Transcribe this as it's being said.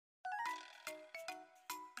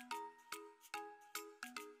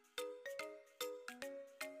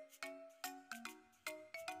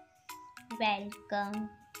welcome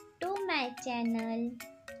to my channel.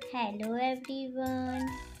 Hello everyone.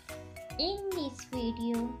 In this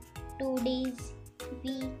video, today's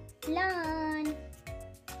we learn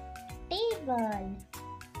table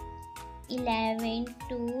 11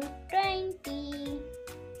 to 20.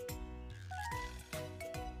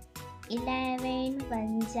 11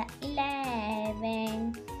 ones are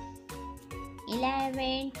 11.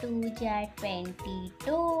 11 twos are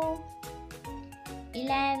 22.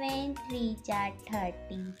 11 threes are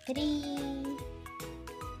 33.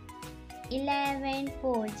 11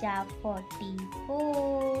 fours are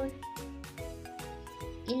 44.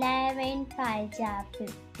 11 fives are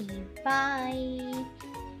 55.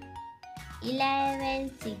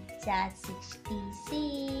 11 sixes are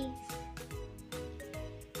 66.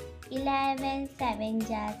 11 sevens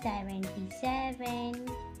are 77.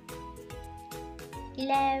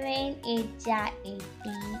 11 eights are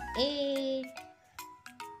 88.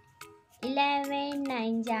 11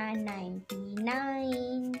 nines are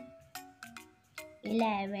 99.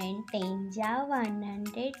 11 tens are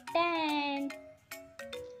 110.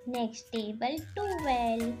 Next table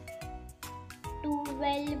 12.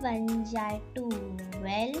 12 ones are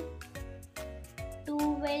 12.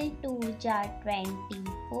 12 twos are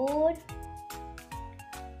 24.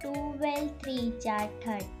 12 threes are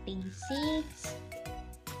 36.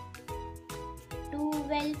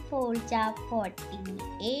 12 fours are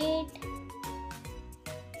 48.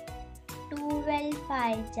 12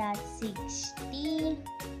 fives are 60.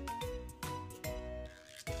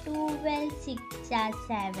 12 sixes are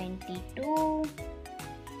 72.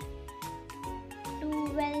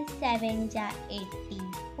 12 sevens are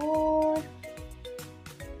 84.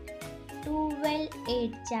 12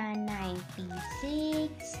 eights are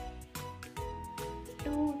 96.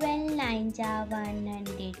 12 nines are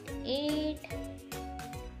 108.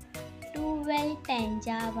 12 tens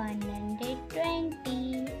are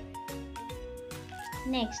 120.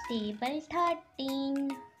 Next table 13.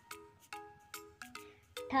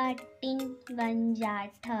 13 ones are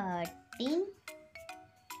 13.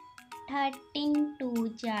 13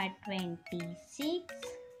 twos are 26.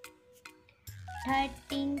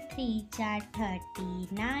 13 threes are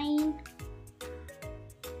 39.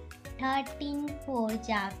 13 fours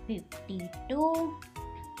are 52.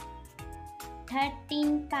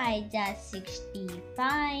 13 fives are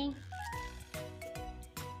 65.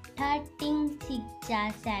 13 sixes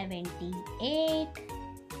are 78.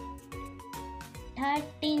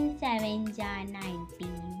 13 sevens are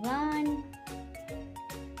 91.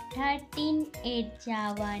 13 eights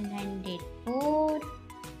are 104.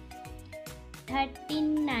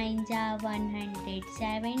 13 nines are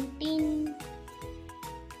 117.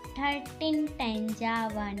 13 tens are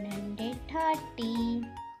 130.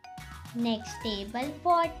 Next table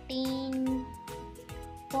 14.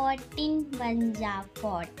 14 ones are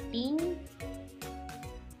 14.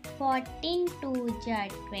 14 twos are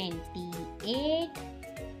 28.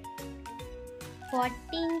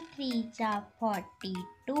 14 threes are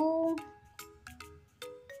 42.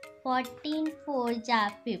 14 fours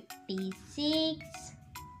are 56.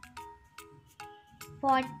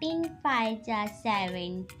 14 fives are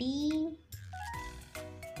 70.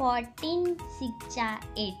 14 sixes are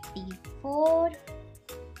 84.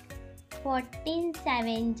 14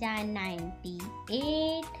 sevens are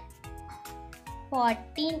 98.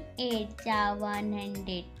 14 eights are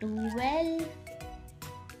 112.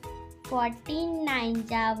 14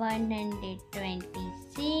 nines are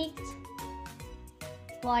 126.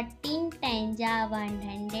 14 tens are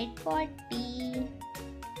 140.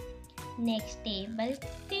 Next table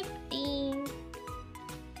 15.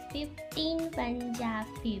 15 ones are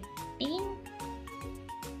 15.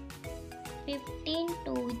 15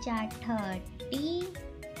 twos are 30.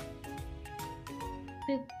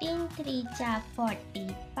 15 threes are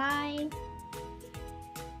 45.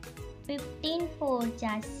 15 fours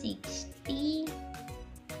are 60.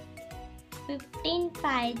 15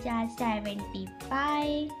 fives are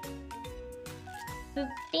 75.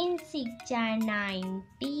 15 sixes are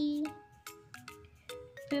 90.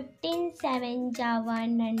 15 sevens are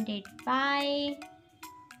 105.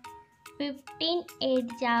 15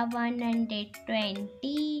 eights are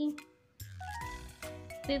 120.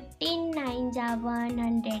 15 nines are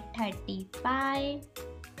 135.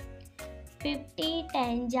 50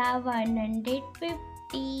 tens are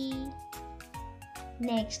 150.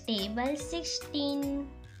 Next table 16.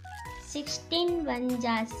 16 ones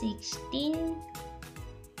are 16.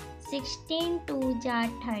 16 twos are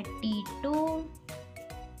 32.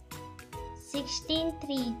 16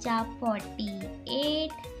 threes are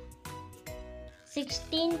 48.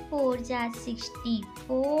 16 fours are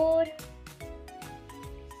 64.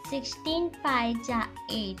 16 5 जा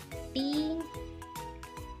 80,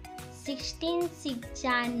 16 6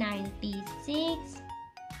 जा 96,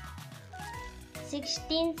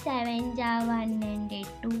 16 7 जा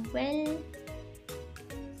 112,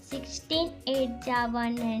 16 8 जा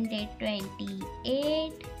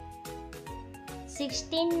 128,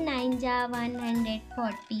 16 9 जा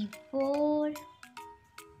 144,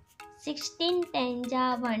 16 10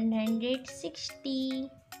 जा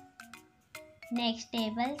 160. Next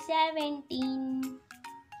table 17.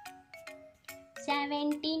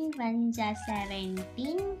 17 1 जा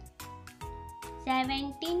 17,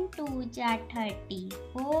 17 2 जा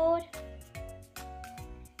 34,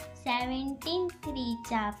 17 3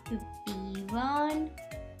 जा 51,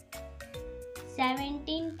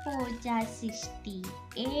 17 4 जा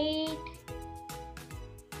 68,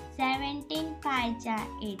 17 5 जा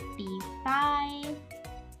 85,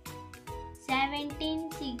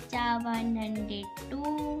 17 6 जा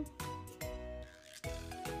 102,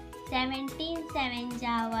 17 7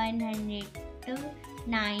 जा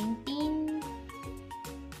 119,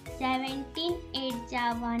 17 8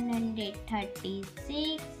 जा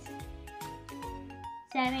 136,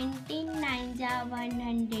 17 9 जा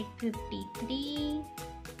 153,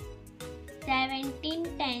 17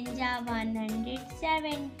 10 जा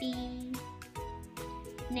 170.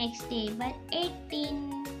 Next table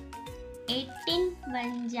 18. 18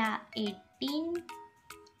 1 जा 18,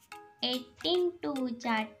 18 2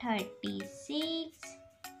 जा 36,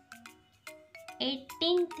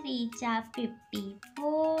 18 3 जा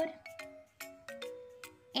 54,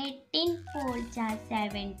 18 4 जा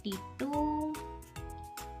 72,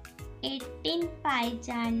 18 5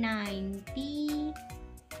 जा 90,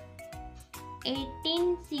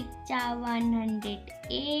 18 6 जा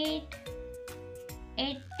 108,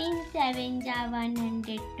 18 7 जा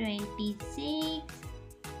 126,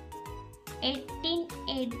 18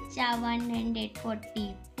 8 जा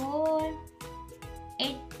 144,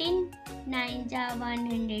 18 9 जा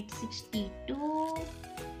 162,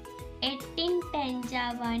 18 10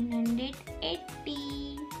 जा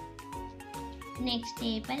 180. Next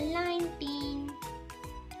table 19.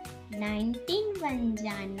 19 1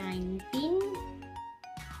 जा 19,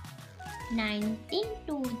 19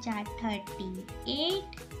 2 जा 38,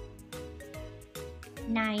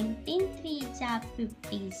 19 3 जा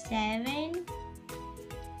 57,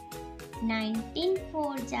 19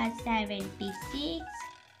 4 जा 76,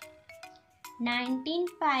 19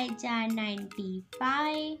 5 जा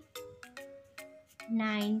 95,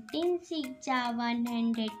 19 6 जा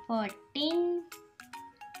 114,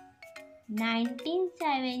 19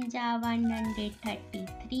 7 जा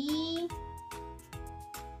 133,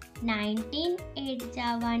 19 8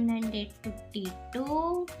 जा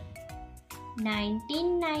 152,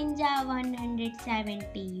 19 9 जा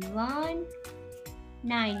 171,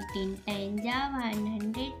 19 10 जा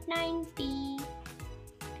 190.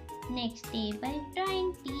 Next table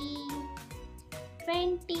 20.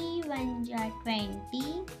 20 1 जा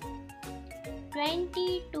 20,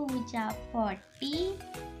 22 जा 40,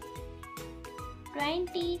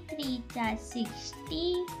 23 जा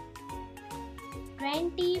 60,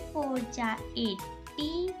 24 जा 80,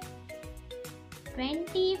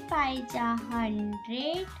 25 जा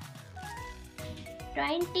 100,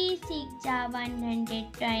 26 जा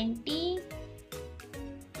 120,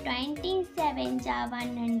 27 जा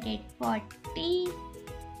 140,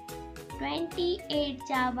 28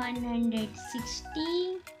 जा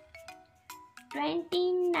 160,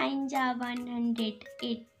 29 जा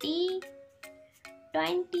 180,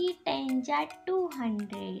 20 10 जा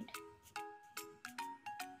 200.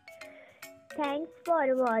 Thanks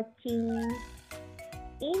for watching.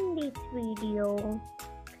 In this video,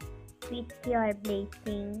 with your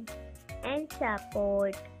blessing and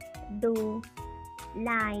support, do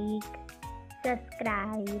like,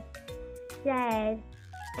 subscribe, share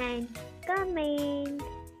and comment.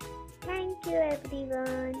 Thank you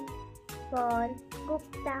everyone for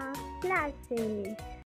Gupta classes.